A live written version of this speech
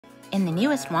In the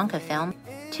newest Wonka film,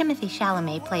 Timothée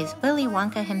Chalamet plays Willy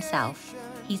Wonka himself.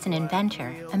 He's an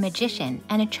inventor, a magician,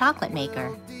 and a chocolate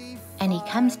maker. And he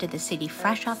comes to the city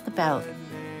fresh off the boat,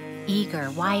 eager,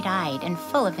 wide-eyed, and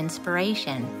full of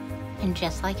inspiration. And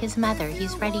just like his mother,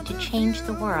 he's ready to change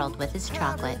the world with his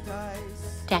chocolate.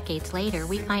 Decades later,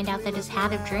 we find out that his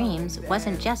hat of dreams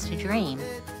wasn't just a dream,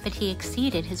 but he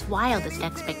exceeded his wildest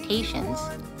expectations,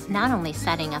 not only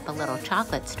setting up a little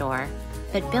chocolate store,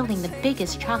 but building the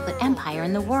biggest chocolate empire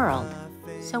in the world.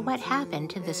 So what happened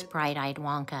to this bright-eyed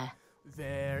Wonka?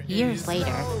 Years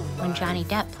later, when Johnny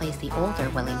Depp plays the older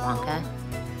Willy Wonka,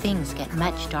 things get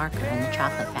much darker in the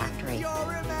chocolate factory.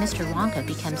 Mr. Wonka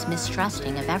becomes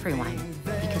mistrusting of everyone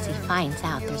because he finds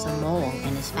out there's a mole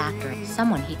in his factory,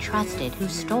 someone he trusted who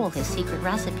stole his secret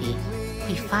recipe.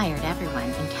 He fired everyone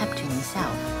and kept to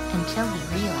himself until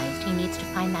he realized he needs to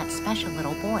find that special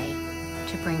little boy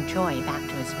to bring joy back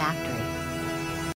to his factory.